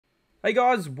Hey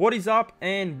guys, what is up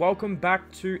and welcome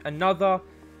back to another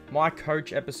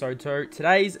MyCoach episode. So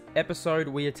today's episode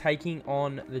we are taking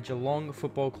on the Geelong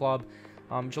Football Club.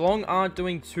 Geelong aren't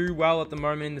doing too well at the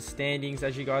moment in the standings.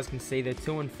 As you guys can see, they're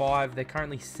 2-5. They're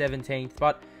currently 17th,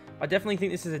 but I definitely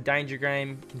think this is a danger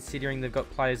game considering they've got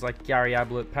players like Gary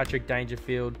Ablett, Patrick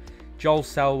Dangerfield, Joel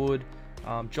Selwood,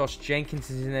 Josh Jenkins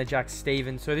is in there, Jack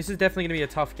Stevens. So this is definitely going to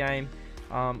be a tough game.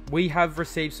 We have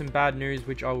received some bad news,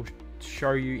 which I'll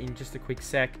show you in just a quick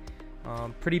sec.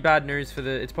 Pretty bad news for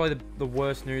it's probably the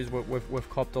worst news we've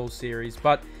copped all series.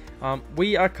 But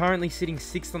we are currently sitting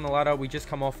 6th on the ladder. We just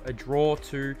come off a draw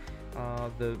to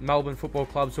the Melbourne Football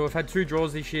Club. So we've had 2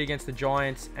 draws this year against the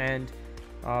Giants and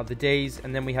the D's,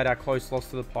 and then we had our close loss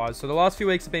to the Pies. So the last few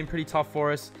weeks have been pretty tough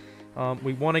for us.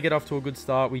 We want to get off to a good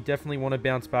start. We definitely want to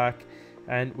bounce back,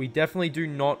 and we definitely do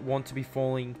not want to be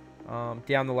falling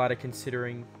down the ladder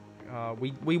considering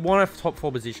we want a top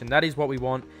 4 position. That is what we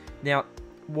want. Now,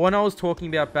 when I was talking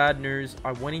about bad news,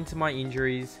 I went into my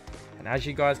injuries, and as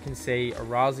you guys can see,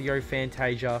 Orazio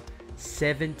Fantasia,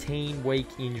 17-week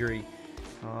injury.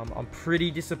 I'm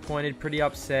pretty disappointed, pretty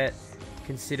upset,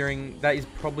 considering that is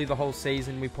probably the whole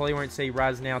season. We probably won't see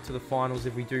Raz now to the finals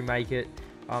if we do make it.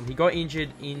 He got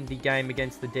injured in the game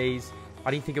against the D's.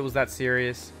 I didn't think it was that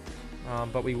serious,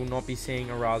 but we will not be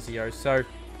seeing Orazio. So,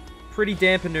 pretty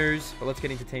damper news, but let's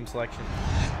get into team selection.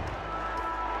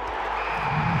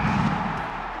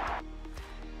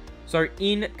 So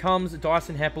in comes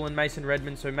Dyson Heppel and Mason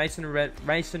Redman. So Mason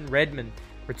Redman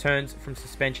returns from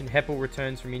suspension. Heppel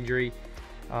returns from injury.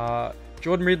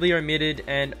 Jordan Ridley omitted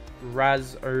and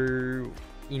Raz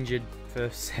injured for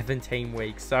 17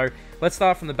 weeks. So let's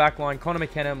start from the back line. Connor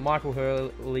McKenna, Michael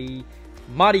Hurley,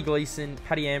 Marty Gleeson,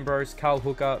 Paddy Ambrose, Carl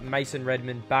Hooker, Mason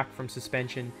Redman back from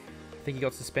suspension. I think he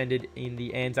got suspended in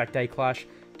the Anzac Day clash.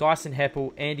 Dyson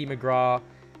Heppel, Andy McGrath,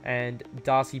 and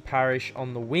Darcy Parish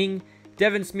on the wing.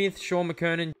 Devon Smith, Sean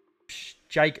McKernan,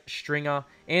 Jake Stringer,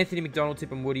 Anthony McDonald,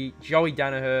 Tip and Woody, Joey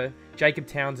Danaher, Jacob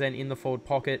Townsend in the forward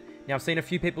pocket. Now, I've seen a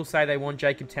few people say they want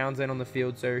Jacob Townsend on the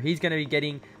field, so he's going to be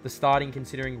getting the starting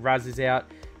considering Raz is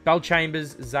out. Bell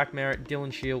Chambers, Zach Merritt,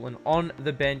 Dylan Shield, and on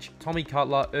the bench, Tommy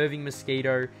Cutler, Irving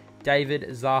Mosquito, David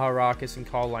Zaharakis, and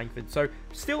Kyle Langford. So,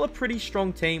 still a pretty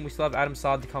strong team. We still have Adam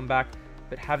Sard to come back,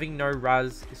 but having no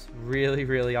Raz is really,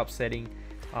 really upsetting.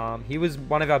 He was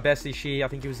one of our best this year. I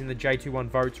think he was in the J21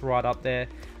 votes right up there.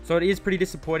 So it is pretty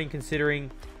disappointing considering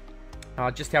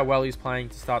just how well he's playing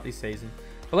to start this season.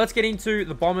 But let's get into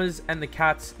the Bombers and the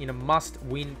Cats in a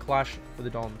must-win clash for the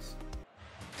Dons.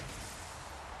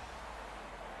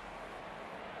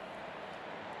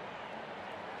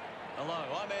 Hello,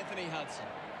 I'm Anthony Hudson.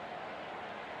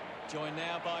 Joined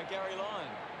now by Gary Lyon.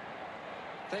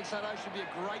 Thanks, Hutto. Should be a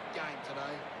great game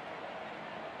today.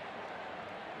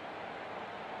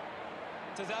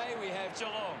 Today we have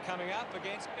Geelong coming up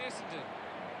against Essendon.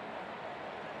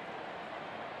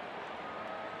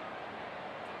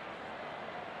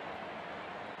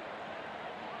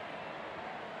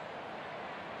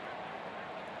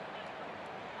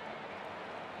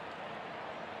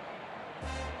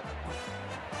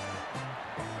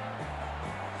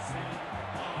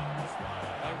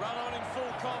 They run on in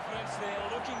full confidence.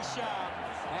 They're looking sharp,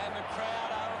 and the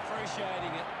crowd are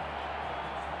appreciating it.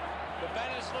 The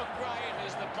banners look great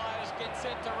as the players get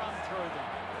set to run through them.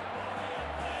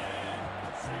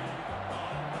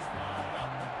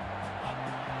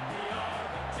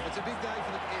 It's a big day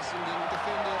for the Essendon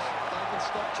defenders. They can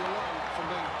stop Geelong from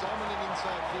being dominant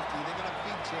inside 50. They've got a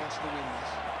big chance to win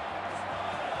this.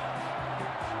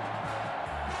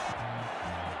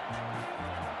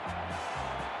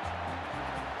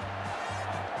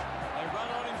 They run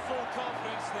on in full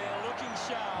confidence. They're looking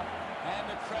sharp, and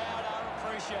the crowd are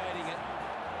appreciating it.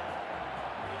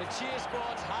 The cheer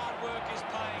squad's hard work is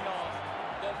paying off.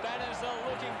 The banners are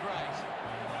looking great.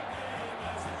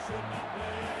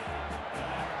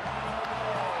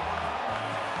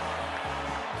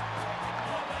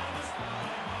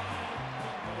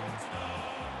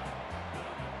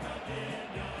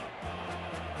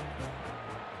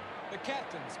 The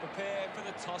captains prepare for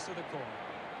the toss of the coin.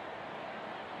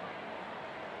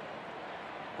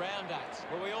 Round 8.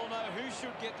 Well, we all know who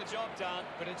should get the job done,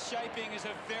 but it's shaping as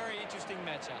a very interesting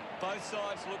matchup. Both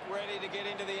sides look ready to get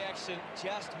into the action,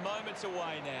 just moments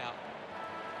away now.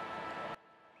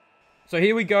 So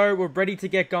here we go. We're ready to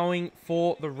get going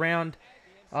for the round.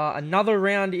 Another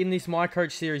round in this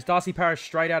MyCoach series. Darcy Parish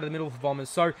straight out of the middle for Bombers.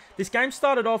 So this game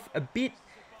started off a bit...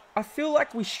 I feel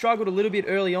like we struggled a little bit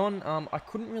early on. I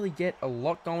couldn't really get a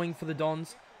lot going for the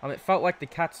Dons. It felt like the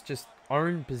Cats just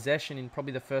owned possession in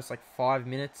probably the first 5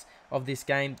 minutes of this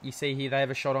game. You see here they have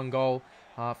a shot on goal.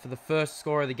 for the first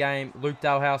score of the game. Luke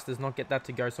Dalhouse does not get that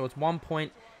to go. So it's 1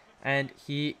 point, and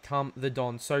here come the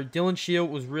Dons. So Dylan Shield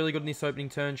was really good in this opening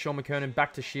turn. Sean McKernan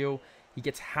back to Shield. He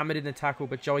gets hammered in the tackle,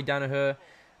 but Joey Danaher,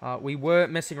 we were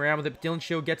messing around with it. But Dylan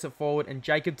Shield gets it forward, and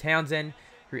Jacob Townsend,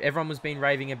 who everyone was been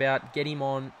raving about, get him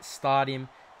on, start him,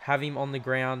 have him on the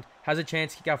ground. Has a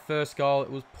chance to kick our first goal.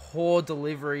 It was poor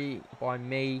delivery by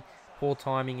me, poor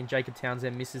timing, and Jacob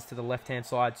Townsend misses to the left-hand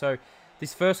side. So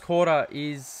this first quarter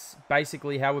is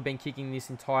basically how we've been kicking this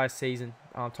entire season.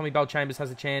 Tommy Bell-Chambers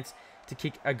has a chance to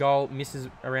kick a goal, misses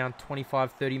around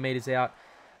 25, 30 metres out.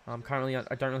 Currently,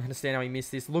 I don't really understand how he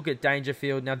missed this. Look at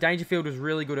Dangerfield. Now, Dangerfield was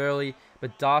really good early,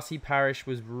 but Darcy Parish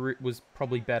was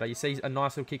probably better. You see a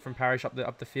nice little kick from Parish up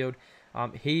the field.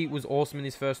 He was awesome in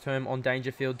his first term on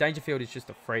Dangerfield. Dangerfield is just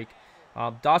a freak.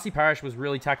 Darcy Parish was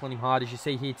really tackling him hard. As you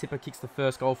see here, Tipper kicks the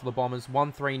first goal for the Bombers.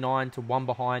 1-3-9 to 1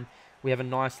 behind. We have a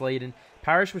nice lead, and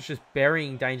Parish was just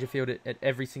burying Dangerfield at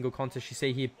every single contest. You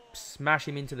see here, smash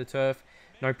him into the turf.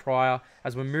 No prior.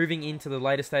 As we're moving into the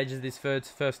later stages of this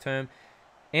first term,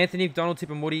 Anthony McDonald,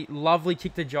 Tipper Moody, lovely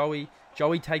kick to Joey.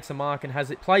 Joey takes a mark and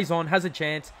plays on, has a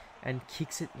chance, and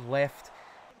kicks it left.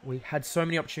 We had so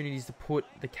many opportunities to put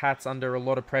the Cats under a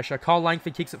lot of pressure. Kyle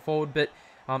Langford kicks it forward, but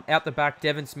out the back,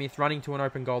 Devon Smith running to an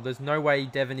open goal. There's no way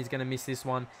Devon is going to miss this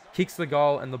one. Kicks the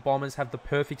goal, and the Bombers have the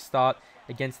perfect start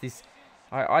against this.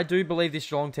 I do believe this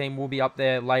Geelong team will be up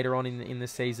there later on in the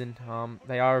season.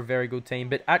 They are a very good team.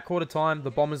 But at quarter time,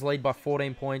 the Bombers lead by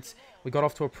 14 points. We got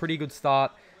off to a pretty good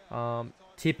start.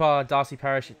 Tipper, Darcy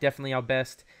Parish, definitely our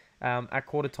best. At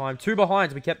quarter time, 2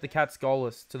 behinds. We kept the Cats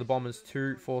goalless to the Bombers,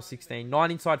 2-4-16.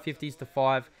 9 inside 50s to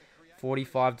 5.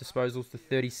 45 disposals to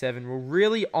 37. We're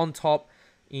really on top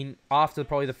after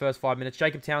probably the first 5 minutes.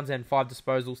 Jacob Townsend, 5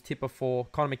 disposals. Tipper, 4.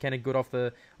 Connor McKenna, good off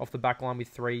the back line with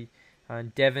 3.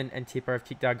 And Devon and Tipper have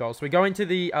kicked our goals. So we go into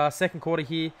the second quarter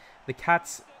here. The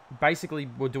Cats basically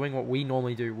were doing what we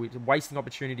normally do. We're wasting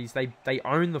opportunities. They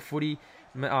own the footy.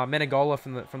 Menegola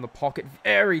from the pocket.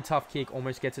 Very tough kick.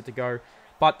 Almost gets it to go.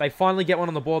 But they finally get one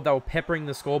on the board. They were peppering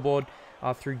the scoreboard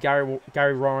through Gary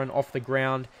Roran off the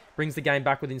ground. Brings the game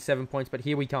back within 7 points. But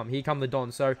here we come. Here come the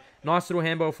Dons. So nice little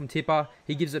handball from Tipper.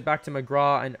 He gives it back to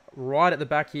McGrath. And right at the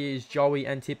back here is Joey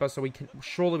and Tipper. So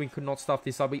surely we could not stuff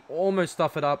this up. We almost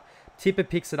stuff it up. Tipper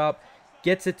picks it up.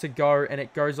 Gets it to go. And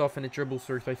it goes off and it dribbles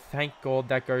through. So thank God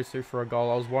that goes through for a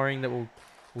goal. I was worrying that we're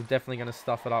definitely going to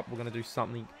stuff it up. We're going to do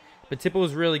something. But Tipper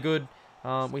was really good.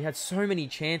 We had so many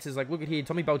chances. Like, look at here,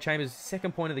 Tommy Bell-Chambers,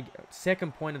 second point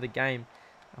of the game.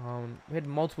 We had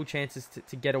multiple chances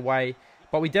to get away,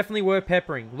 but we definitely were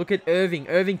peppering. Look at Irving.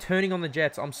 Irving turning on the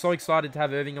Jets. I'm so excited to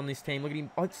have Irving on this team. Look at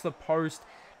him. Bites the post.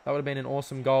 That would have been an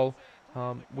awesome goal.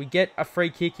 We get a free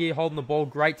kick here, holding the ball.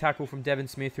 Great tackle from Devon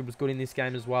Smith, who was good in this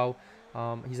game as well.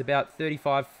 He's about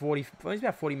 35, 40. He's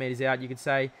about 40 metres out, you could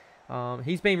say.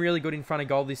 He's been really good in front of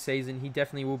goal this season. He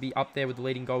definitely will be up there with the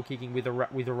leading goal kicking with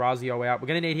Orazio out. We're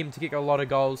going to need him to kick a lot of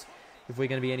goals if we're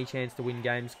going to be any chance to win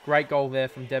games. Great goal there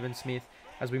from Devon Smith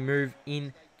as we move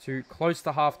into close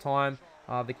to half-time.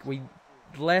 We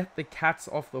left the Cats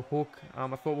off the hook. I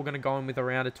thought we were going to go in with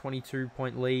around a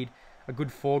 22-point lead, a good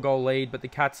 4-goal lead, but the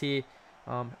Cats here,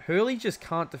 Hurley just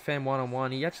can't defend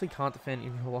one-on-one. He actually can't defend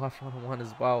in real life one-on-one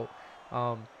as well.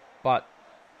 But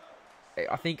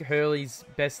I think Hurley's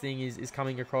best thing is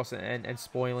coming across and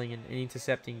spoiling and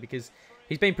intercepting, because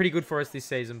he's been pretty good for us this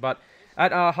season. But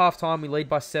at half-time, we lead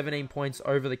by 17 points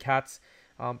over the Cats.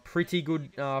 Pretty good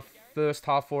first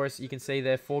half for us. You can see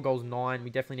there, 4 goals, 9. We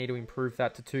definitely need to improve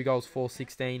that to 2 goals, 4,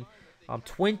 16.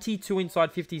 22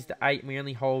 inside 50s to 8, and we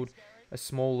only hold a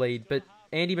small lead. But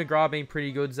Andy McGrath being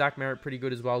pretty good. Zach Merritt pretty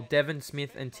good as well. Devon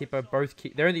Smith and Tipper both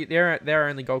kick. They're our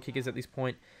only goal kickers at this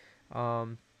point.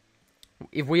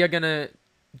 If we are going to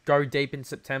go deep in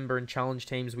September and challenge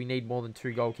teams, we need more than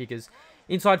 2 goal kickers.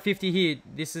 Inside 50 here,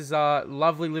 this is a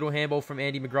lovely little handball from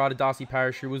Andy McGrath to Darcy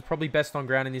Parish, who was probably best on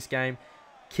ground in this game.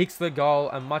 Kicks the goal,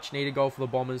 a much-needed goal for the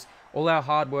Bombers. All our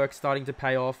hard work starting to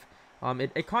pay off.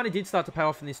 It kind of did start to pay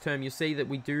off in this term. You'll see that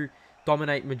we do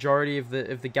dominate majority of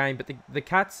the game, but the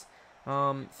Cats,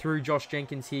 through Josh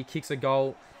Jenkins here, kicks a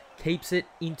goal, keeps it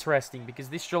interesting, because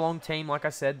this Geelong team, like I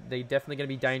said, they're definitely going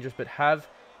to be dangerous, but have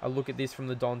a look at this from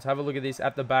the Dons. Have a look at this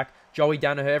at the back. Joey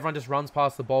Danaher. Everyone just runs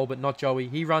past the ball, but not Joey.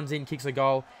 He runs in, kicks a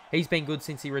goal. He's been good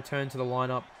since he returned to the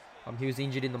lineup. He was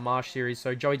injured in the Marsh series,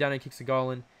 so Joey Danaher kicks a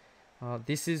goal, and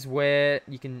this is where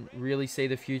you can really see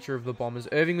the future of the Bombers.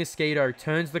 Irving Mosquito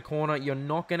turns the corner. You're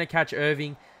not going to catch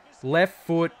Irving. Left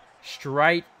foot,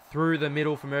 straight through the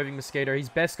middle from Irving Mosquito. His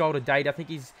best goal to date. I think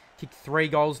he's kicked 3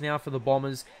 goals now for the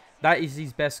Bombers. That is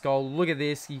his best goal. Look at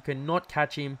this. You cannot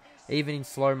catch him, even in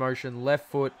slow motion. Left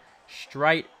foot,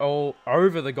 straight all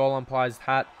over the goal umpire's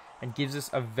hat and gives us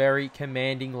a very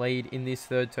commanding lead in this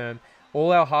third term.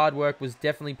 All our hard work was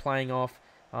definitely playing off.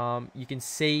 You can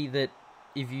see that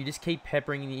if you just keep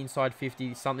peppering in the inside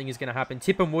 50, something is going to happen.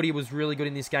 Tip and Woody was really good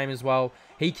in this game as well.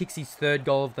 He kicks his third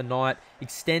goal of the night,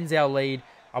 extends our lead.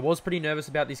 I was pretty nervous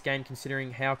about this game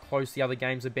considering how close the other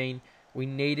games have been. We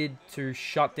needed to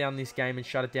shut down this game and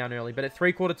shut it down early. But at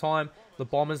three-quarter time, the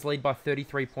Bombers lead by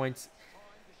 33 points.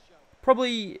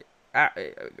 Probably,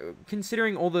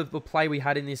 considering all the play we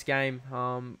had in this game,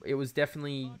 it was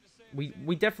definitely...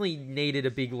 We definitely needed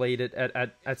a big lead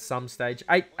at some stage.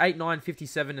 8-9,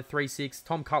 57 to 3-6.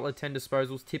 Tom Cutler, 10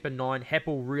 disposals. Tipper, 9.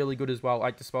 Heppel, really good as well.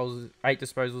 8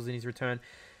 disposals in his return.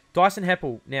 Dyson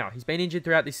Heppel, now, he's been injured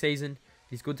throughout this season.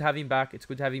 It's good to have him back. It's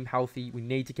good to have him healthy. We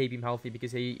need to keep him healthy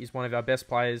because he is one of our best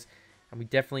players. And we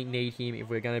definitely need him if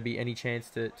we're going to be any chance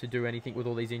to do anything with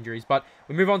all these injuries. But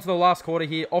we move on to the last quarter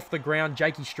here. Off the ground,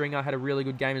 Jakey Stringer had a really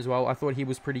good game as well. I thought he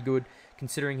was pretty good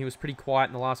considering he was pretty quiet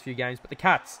in the last few games. But the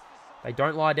Cats... they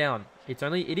don't lie down.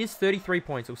 It is 33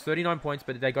 points. It was 39 points,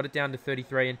 but they got it down to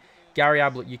 33. And Gary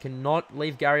Ablett, you cannot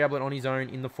leave Gary Ablett on his own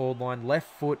in the forward line. Left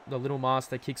foot, the little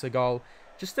master kicks a goal.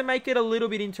 Just to make it a little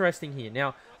bit interesting here.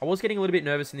 Now, I was getting a little bit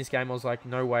nervous in this game. I was like,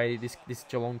 no way this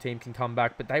Geelong team can come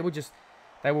back. But they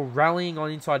were rallying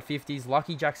on inside 50s.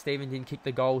 Lucky Jack Stephen didn't kick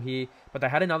the goal here. But they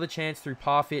had another chance through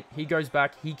Parfit. He goes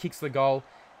back. He kicks the goal.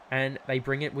 And they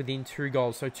bring it within 2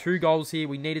 goals. So 2 goals here.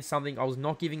 We needed something. I was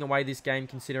not giving away this game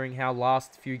considering how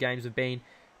last few games have been.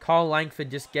 Kyle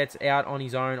Langford just gets out on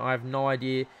his own. I have no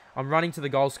idea. I'm running to the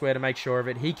goal square to make sure of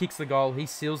it. He kicks the goal. He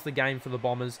seals the game for the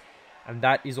Bombers. And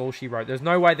that is all she wrote. There's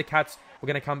no way the Cats were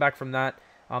going to come back from that.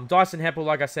 Dyson Heppel,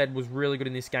 like I said, was really good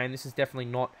in this game. This is definitely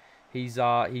not his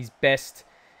best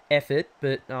effort.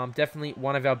 But definitely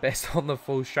one of our best on the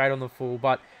full, straight on the full.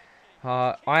 But...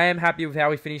 I am happy with how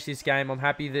we finished this game. I'm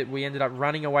happy that we ended up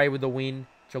running away with the win.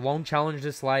 Geelong challenged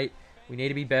us late. We need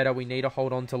to be better. We need to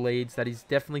hold on to leads. That is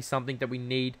definitely something that we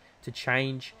need to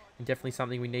change and definitely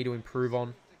something we need to improve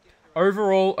on.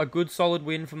 Overall, a good solid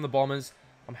win from the Bombers.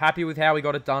 I'm happy with how we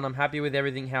got it done. I'm happy with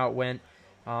everything, how it went.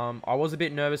 I was a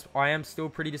bit nervous. I am still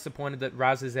pretty disappointed that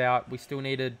Raz is out. We still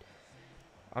needed...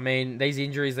 I mean, these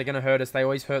injuries, they're going to hurt us. They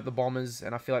always hurt the Bombers,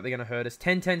 and I feel like they're going to hurt us.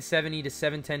 10-10-70 to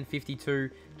 7-10-52.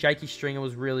 Jakey Stringer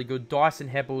was really good. Dyson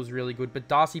Heppel was really good. But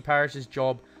Darcy Parish's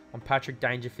job on Patrick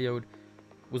Dangerfield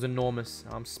was enormous.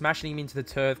 Smashing him into the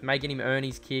turf, making him earn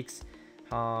his kicks.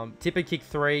 Tipper kicked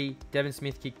 3, Devon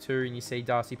Smith kicked 2, and you see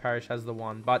Darcy Parish has the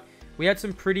 1. But we had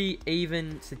some pretty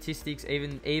even statistics,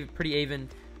 pretty even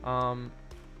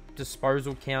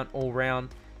disposal count all round.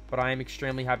 But I am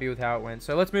extremely happy with how it went.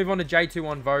 So let's move on to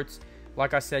J21 votes.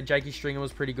 Like I said, Jakey Stringer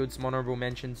was pretty good. Some honourable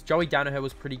mentions. Joey Danaher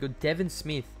was pretty good. Devon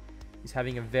Smith is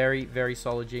having a very, very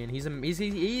solid year. And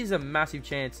he is a massive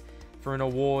chance for an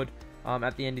award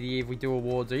at the end of the year if we do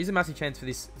awards. So he's a massive chance for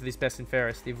this best and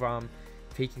fairest if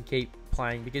he can keep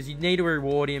playing. Because you need to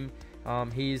reward him.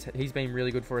 He's been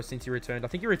really good for us since he returned. I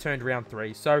think he returned round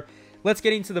 3. So let's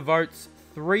get into the votes.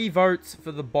 3 votes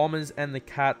for the Bombers and the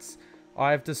Cats.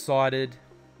 I have decided...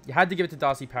 you had to give it to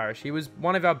Darcy Parish. He was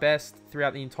one of our best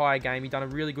throughout the entire game. He done a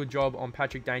really good job on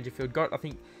Patrick Dangerfield.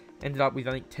 Ended up with,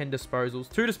 10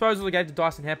 disposals. 2 disposals I gave to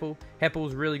Dyson Heppel. Heppel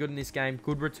was really good in this game.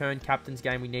 Good return, captain's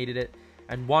game. We needed it.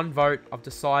 And 1 vote, I've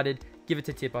decided, give it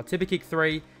to Tipper. Tipper kicked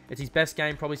 3. It's his best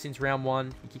game probably since round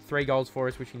 1. He kicked 3 goals for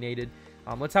us, which he needed.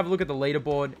 Let's have a look at the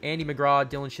leaderboard. Andy McGrath,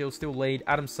 Dylan Shields still lead.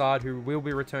 Adam Sard, who will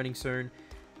be returning soon,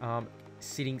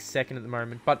 sitting second at the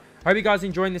moment. But I hope you guys are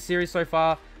enjoying the series so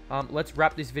far. Let's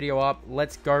wrap this video up.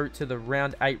 Let's go to the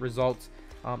round 8 results.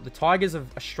 The Tigers are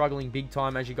struggling big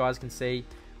time, as you guys can see.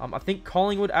 I think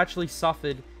Collingwood actually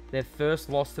suffered their first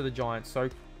loss to the Giants. So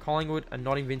Collingwood are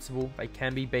not invincible. They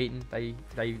can be beaten.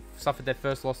 They suffered their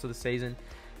first loss of the season.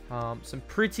 Some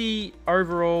pretty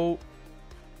overall...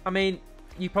 I mean,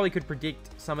 you probably could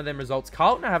predict some of them results.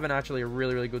 Carlton are having actually a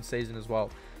really, really good season as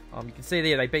well. You can see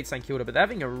there they beat St Kilda, but they're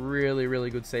having a really, really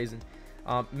good season.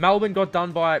 Melbourne got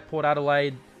done by Port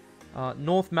Adelaide.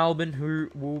 North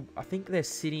Melbourne, I think they're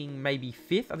sitting maybe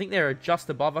 5th. I think they're just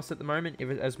above us at the moment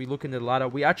as we look into the ladder.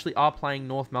 We actually are playing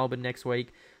North Melbourne next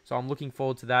week, so I'm looking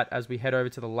forward to that as we head over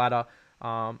to the ladder.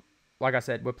 Like I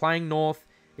said, we're playing North.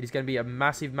 It is going to be a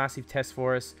massive, massive test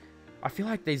for us. I feel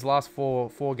like these last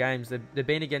four games, they've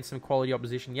been against some quality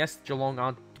opposition. Yes, Geelong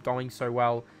aren't going so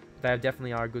well, but they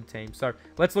definitely are a good team. So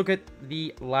let's look at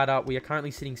the ladder. We are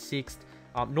currently sitting 6th.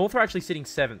 North are actually sitting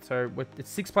 7th, so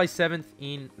it's 6th place 7th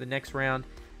in the next round.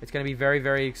 It's going to be very,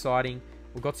 very exciting.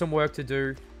 We've got some work to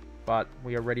do, but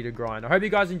we are ready to grind. I hope you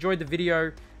guys enjoyed the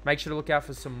video. Make sure to look out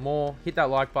for some more. Hit that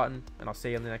like button, and I'll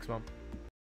see you in the next one.